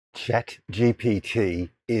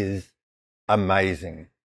ChatGPT is amazing.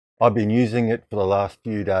 I've been using it for the last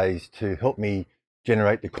few days to help me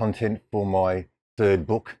generate the content for my third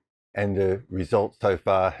book, and the results so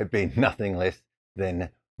far have been nothing less than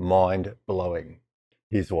mind-blowing.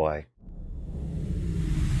 Here's why.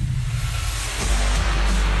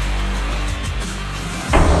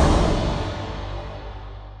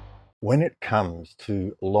 When it comes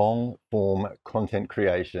to long-form content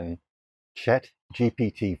creation,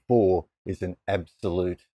 ChatGPT 4 is an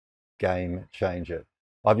absolute game changer.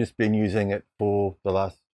 I've just been using it for the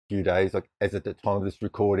last few days. Like, as at the time of this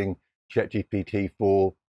recording, ChatGPT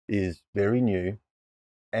 4 is very new.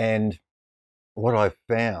 And what I've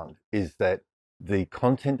found is that the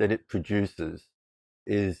content that it produces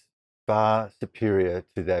is far superior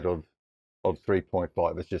to that of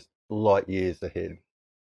 3.5. It's just light years ahead.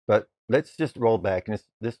 But let's just roll back and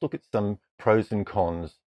let's look at some pros and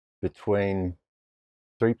cons between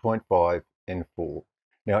 3.5 and 4.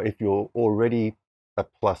 Now, if you're already a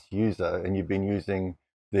Plus user and you've been using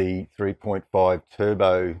the 3.5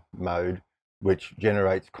 turbo mode, which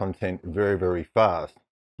generates content very, very fast,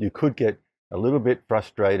 you could get a little bit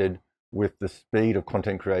frustrated with the speed of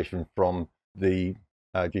content creation from the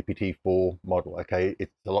GPT-4 model. Okay,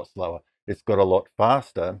 it's a lot slower. It's got a lot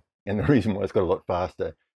faster, and the reason why it's got a lot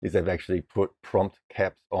faster is they've actually put prompt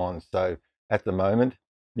caps on. So at the moment,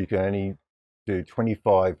 you can only do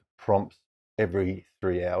 25 prompts every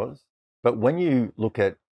 3 hours. But when you look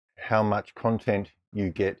at how much content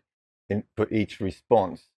you get for each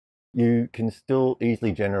response, you can still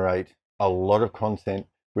easily generate a lot of content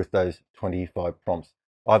with those 25 prompts.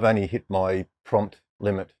 I've only hit my prompt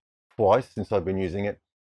limit twice since I've been using it,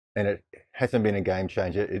 and it hasn't been a game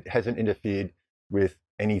changer. It hasn't interfered with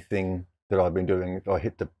anything that I've been doing. If I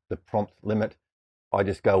hit the prompt limit, I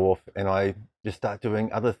just go off and I just start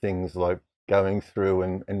doing other things, like going through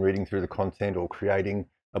and reading through the content or creating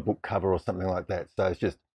a book cover or something like that. So it's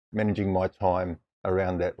just managing my time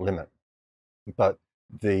around that limit. But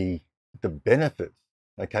the benefits,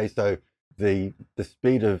 okay, so the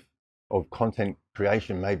speed of content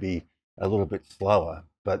creation may be a little bit slower,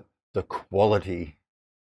 but the quality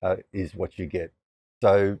is what you get.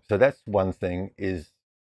 So that's one thing, is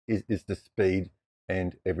the speed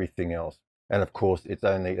and everything else. And of course, it's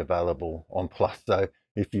only available on Plus. So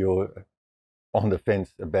if you're on the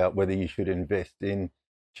fence about whether you should invest in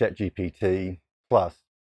ChatGPT Plus,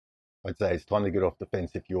 I'd say it's time to get off the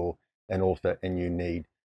fence if you're an author and you need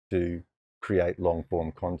to create long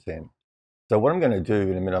form content. So what I'm going to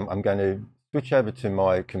do in a minute, I'm going to switch over to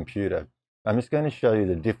my computer. I'm just going to show you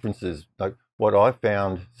the differences. Like, what I've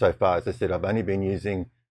found so far, as I said, I've only been using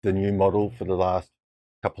the new model for the last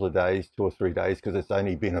couple of days, 2 or 3 days, because it's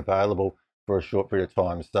only been available for a short period of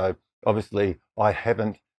time. So obviously I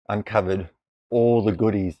haven't uncovered all the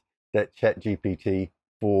goodies that ChatGPT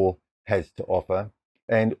 4 has to offer.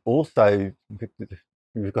 And also,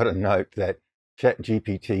 we've got to note that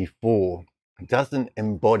ChatGPT 4 doesn't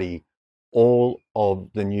embody all of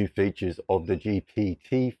the new features of the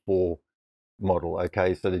GPT-4 model.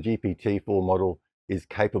 Okay, so the GPT-4 model is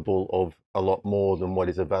capable of a lot more than what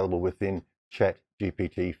is available within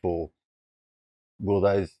ChatGPT-4. Will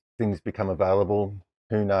those things become available?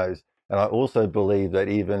 Who knows? And I also believe that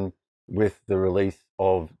even with the release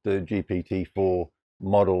of the GPT-4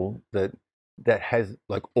 model, that has,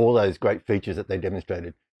 like, all those great features that they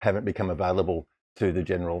demonstrated haven't become available to the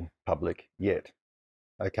general public yet.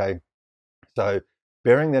 Okay, so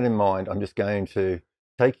bearing that in mind, I'm just going to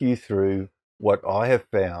take you through what I have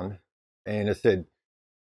found. And as I said,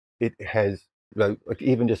 it has, like,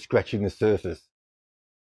 even just scratching the surface,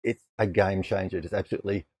 it's a game changer. It's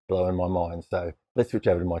absolutely blowing my mind. So let's switch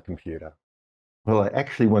over to my computer. Well, I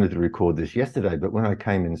actually wanted to record this yesterday, but when I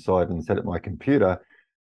came inside and sat at my computer,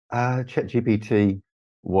 ChatGPT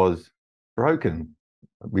was broken.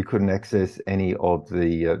 We couldn't access any of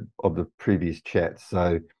the previous chats.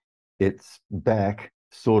 So it's back,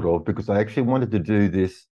 sort of, because I actually wanted to do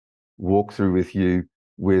this walkthrough with you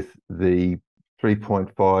with the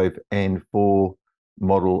 3.5 and 4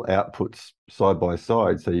 model outputs side by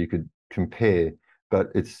side so you could compare, but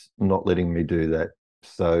it's not letting me do that.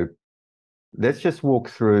 So let's just walk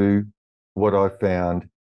through what I found,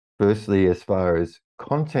 firstly, as far as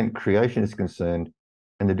content creation is concerned,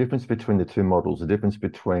 and the difference between the two models, the difference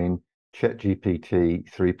between ChatGPT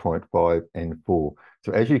 3.5 and 4.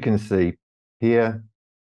 So as you can see here,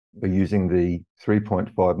 we're using the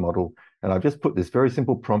 3.5 model, and I've just put this very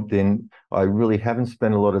simple prompt in. I really haven't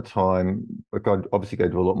spent a lot of time. Like, I'd obviously go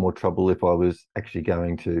to a lot more trouble if I was actually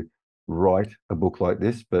going to write a book like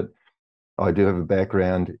this, but I do have a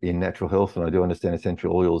background in natural health and I do understand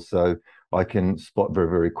essential oils. So I can spot very,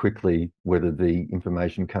 very quickly whether the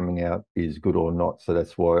information coming out is good or not. So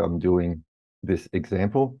that's why I'm doing this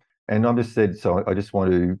example. And I just said, so I just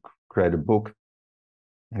want to create a book,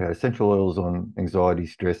 essential oils on anxiety,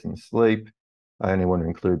 stress, and sleep. I only want to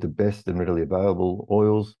include the best and readily available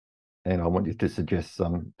oils. And I want you to suggest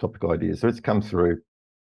some topic ideas. So it's come through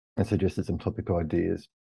and suggested some topic ideas.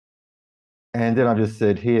 And then I just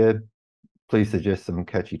said here, please suggest some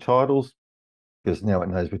catchy titles, because now it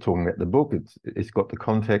knows we're talking about the book. It's got the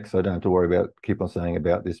context, so I don't have to worry about keep on saying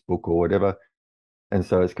about this book or whatever. And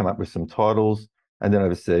so it's come up with some titles. And then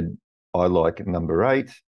I've said, I like number 8,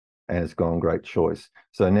 and it's gone great choice.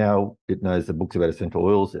 So now it knows the book's about essential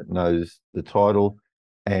oils, it knows the title,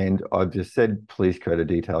 and I've just said, please create a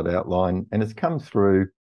detailed outline, and it's come through,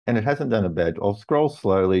 and it hasn't done a bad. I'll scroll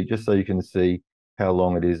slowly just so you can see how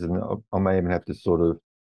long it is, and I may even have to sort of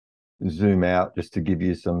zoom out just to give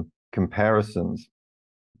you some comparisons.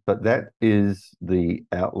 But that is the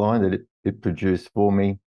outline that it produced for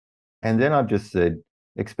me. And then I've just said,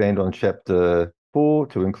 expand on chapter 4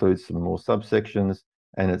 to include some more subsections,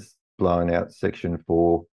 and it's blown out section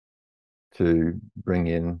 4 to bring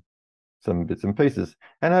in some bits and pieces.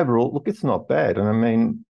 And overall, look, it's not bad. And I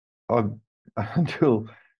mean, I've until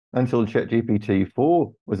ChatGPT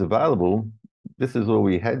 4 was available, this is all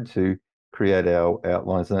we had to create our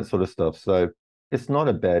outlines and that sort of stuff. So it's not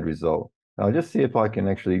a bad result. I'll just see if I can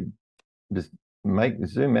actually just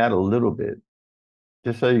zoom out a little bit,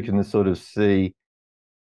 just so you can sort of see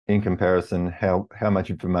in comparison how much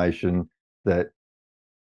information that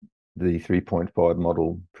the 3.5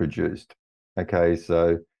 model produced. Okay,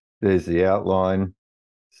 so there's the outline.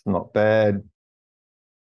 It's not bad.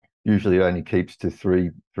 Usually it only keeps to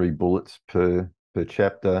three bullets per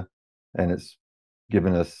chapter, and it's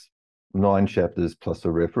given us 9 chapters plus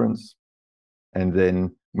a reference. And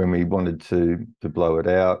then when we wanted to blow it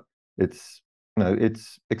out, it's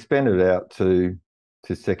expanded out to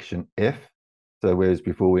section F. So whereas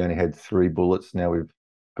before we only had 3 bullets, now we've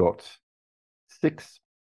got 6.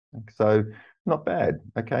 So not bad.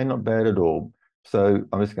 Okay, not bad at all. So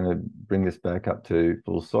I'm just going to bring this back up to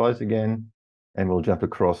full size again, and we'll jump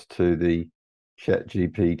across to the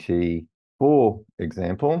ChatGPT 4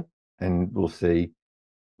 example, and we'll see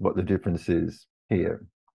what the difference is here.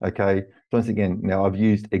 Okay, so once again, now I've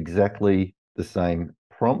used exactly the same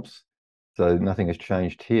prompts, so nothing has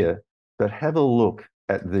changed here, but have a look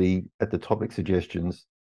at the topic suggestions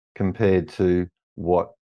compared to what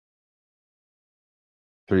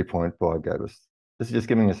 3.5 gave us. This is just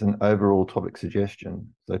giving us an overall topic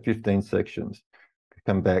suggestion. So 15 sections.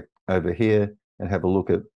 Come back over here and have a look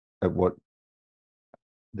at what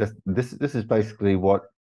this is basically what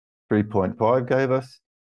 3.5 gave us.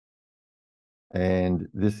 And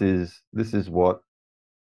this is what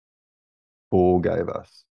 4 gave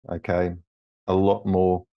us. Okay, a lot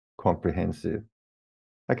more comprehensive.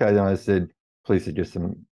 Okay, then I said, please suggest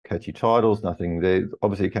some catchy titles. Nothing there.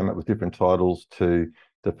 Obviously, it came up with different titles to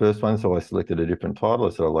the first one, so I selected a different title.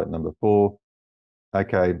 I said I like number 4.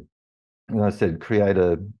 Okay, and I said create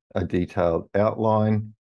a detailed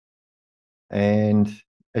outline. And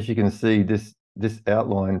as you can see, this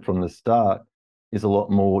outline from the start is a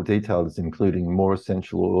lot more detailed. It's including more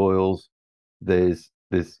essential oils. There's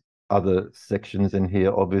other sections in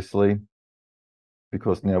here, obviously,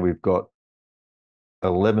 because now we've got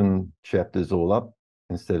 11 chapters all up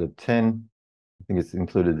instead of 10. I think it's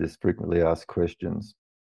included this frequently asked questions.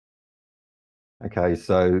 Okay,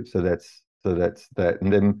 so that's that.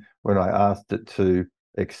 And then when I asked it to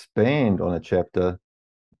expand on a chapter,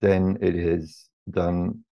 then it has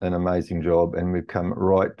done an amazing job, and we've come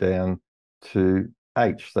right down to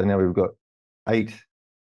H. So now we've got 8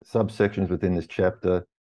 subsections within this chapter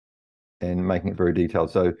and making it very detailed.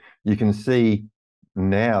 So you can see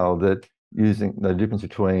now that using the difference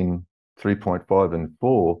between 3.5 and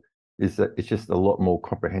 4 is that it's just a lot more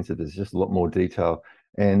comprehensive. There's just a lot more detail,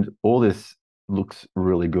 and all this looks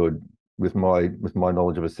really good with my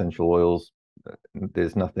knowledge of essential oils.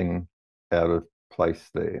 There's nothing out of place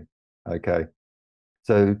there. Okay,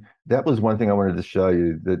 so that was one thing I wanted to show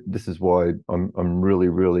you, that this is why I'm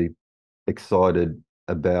really excited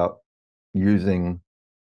about using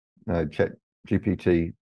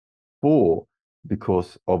ChatGPT 4,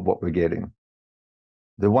 because of what we're getting.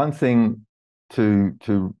 The one thing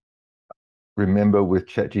to remember with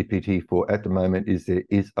ChatGPT 4 at the moment is there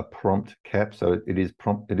is a prompt cap. So it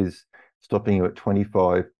is stopping you at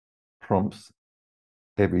 25 prompts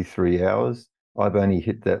every 3 hours. I've only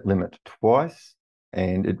hit that limit twice,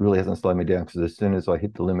 and it really hasn't slowed me down, because as soon as I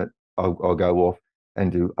hit the limit, I'll go off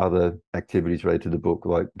and do other activities related to the book,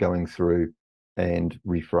 like going through and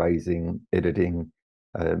rephrasing, editing,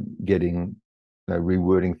 getting,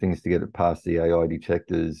 rewording things to get it past the AI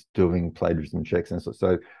detectors, doing plagiarism checks, and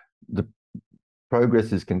so the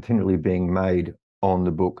progress is continually being made on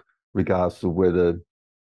the book, regardless of whether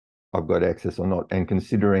I've got access or not. And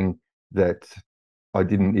considering that I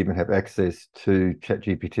didn't even have access to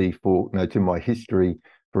ChatGPT to my history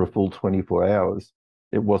for a full 24 hours,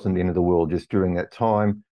 it wasn't the end of the world. Just during that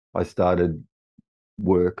time, I started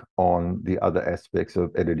work on the other aspects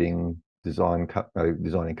of editing, designing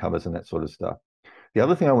covers and that sort of stuff. The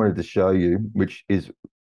other thing I wanted to show you, which is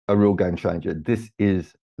a real game changer, this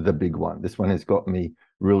is the big one. This one has got me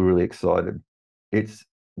really, really excited. It's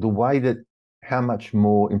the way that how much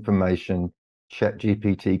more information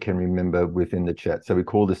ChatGPT can remember within the chat. So we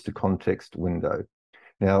call this the context window.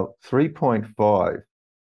 Now, 3.5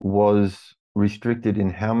 was restricted in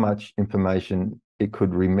how much information it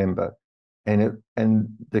could remember. And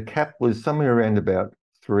the cap was somewhere around about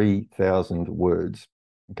 3,000 words.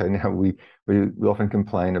 Okay, now we often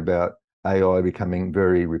complain about AI becoming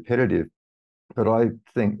very repetitive, but I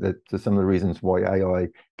think that some of the reasons why AI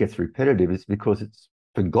gets repetitive is because it's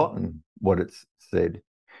forgotten what it's said.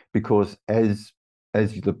 Because as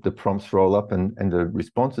the prompts roll up and the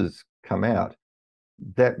responses come out,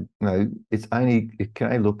 that it can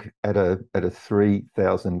only look at a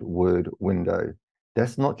 3,000 word window.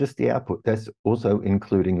 That's not just the output, that's also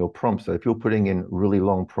including your prompts. So if you're putting in really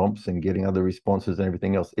long prompts and getting other responses and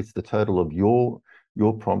everything else, it's the total of your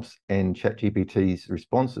prompts and ChatGPT's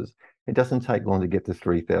responses. It doesn't take long to get to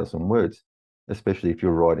 3,000 words, especially if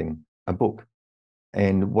you're writing a book.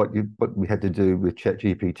 And what we had to do with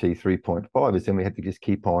ChatGPT 3.5 is then we had to just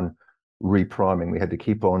keep on repriming. We had to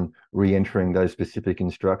keep on re-entering those specific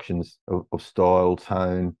instructions of style,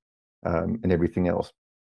 tone, and everything else.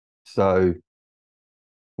 So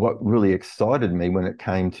what really excited me when it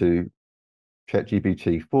came to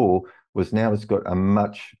ChatGPT 4 was now it's got a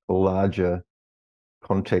much larger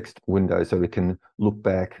context window, so we can look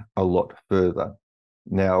back a lot further.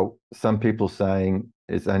 Now, some people saying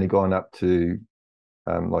it's only gone up to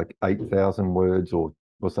like 8,000 words or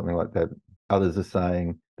something like that. Others are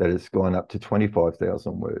saying that it's gone up to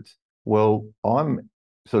 25,000 words. Well, I'm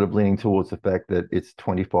sort of leaning towards the fact that it's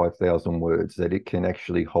 25,000 words that it can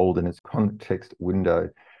actually hold in its context window.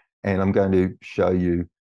 And I'm going to show you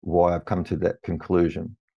why I've come to that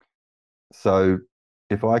conclusion. So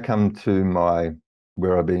if I come to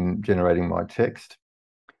where I've been generating my text,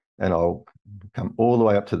 and I'll come all the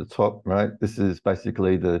way up to the top, right? This is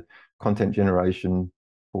basically the content generation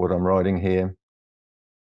for what I'm writing here.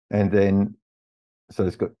 And then, so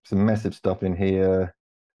it's got some massive stuff in here.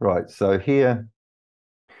 Right, so here,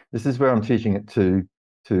 this is where I'm teaching it to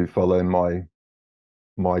follow my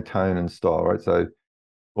tone and style, right? So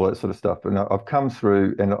all that sort of stuff. And I've come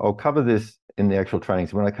through, and I'll cover this in the actual training.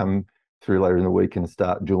 So when I come through later in the week and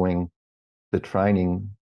start doing the training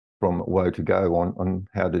from woe to go on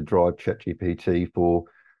how to drive ChatGPT for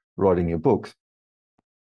writing your books,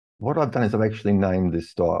 what I've done is I've actually named this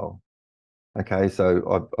style. Okay,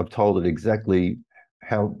 so I've told it exactly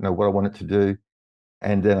what I want it to do.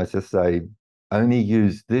 And then I just say, only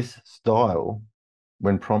use this style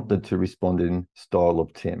when prompted to respond in style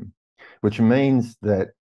of Tim, which means that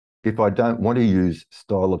if I don't want to use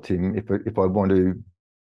style of Tim, if I want to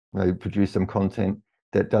produce some content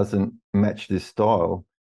that doesn't match this style,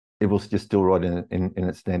 it will just still write in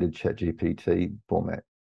its standard ChatGPT format.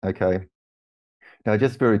 Okay. Now,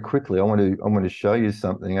 just very quickly, I want to show you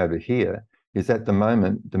something over here. Is at the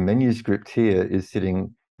moment the manuscript here is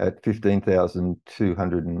sitting at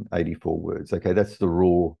 15,284 words. Okay, that's the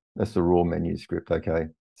raw manuscript. Okay,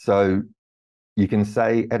 so you can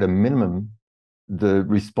say at a minimum the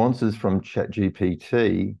responses from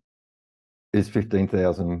ChatGPT is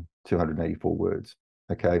 15,284 words.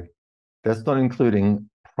 Okay, that's not including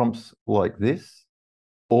prompts like this,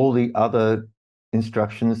 all the other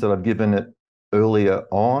instructions that I've given it earlier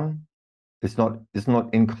on. It's not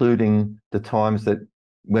including the times that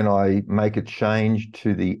when I make a change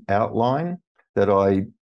to the outline that I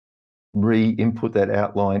re-input that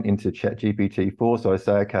outline into ChatGPT-4. So I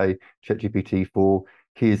say, okay, ChatGPT-4,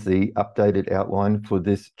 here's the updated outline for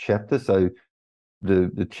this chapter. So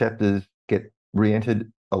the chapters get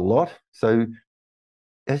re-entered a lot. So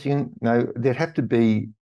as you know, there'd have to be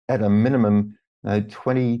at a minimum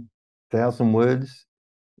 20,000 words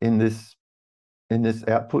in this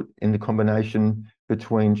output, in the combination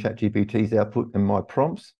between ChatGPT's output and my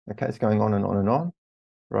prompts. Okay, it's going on and on and on,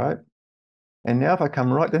 right? And now if I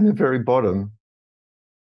come right down the very bottom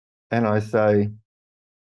and I say,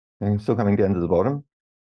 and I'm still coming down to the bottom,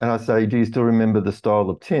 and I say, do you still remember the style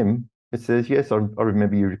of Tim? It says, yes, I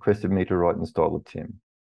remember you requested me to write in the style of Tim,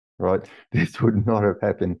 right? This would not have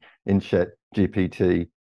happened in ChatGPT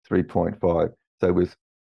 3.5. So with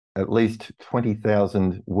at least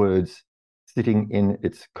 20,000 words sitting in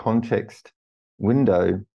its context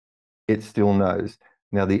window, it still knows.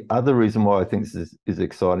 Now, the other reason why I think this is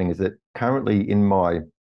exciting is that currently in my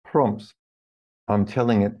prompts, I'm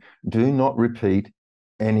telling it, do not repeat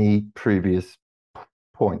any previous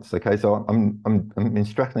points. Okay, so I'm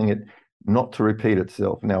instructing it not to repeat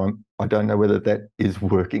itself. Now, I don't know whether that is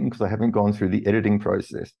working because I haven't gone through the editing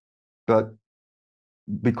process, but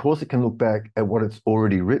because it can look back at what it's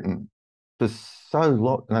already written for so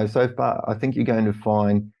long, no, so far, I think you're going to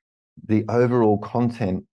find the overall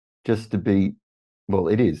content just to be, well,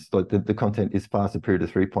 it is like the content is far superior to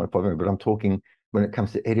 3.5, but I'm talking when it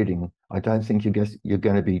comes to editing, I don't think you're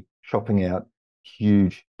going to be chopping out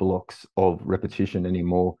huge blocks of repetition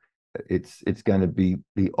anymore. It's going to be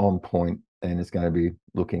on point and it's going to be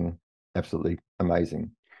looking absolutely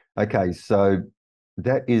amazing. Okay, so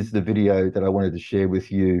that is the video that I wanted to share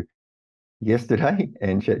with you yesterday,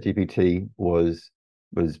 and ChatGPT was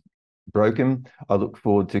broken. I look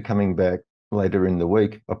forward to coming back later in the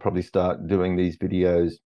week. I'll probably start doing these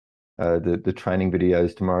videos, the training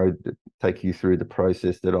videos tomorrow that take you through the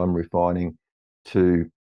process that I'm refining to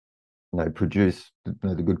produce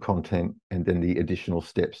the good content, and then the additional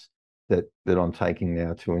steps that I'm taking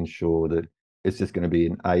now to ensure that it's just going to be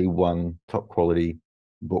an A1 top quality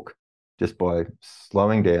book just by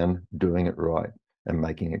slowing down, doing it right, and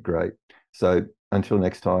making it great. So until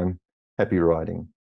next time, happy writing.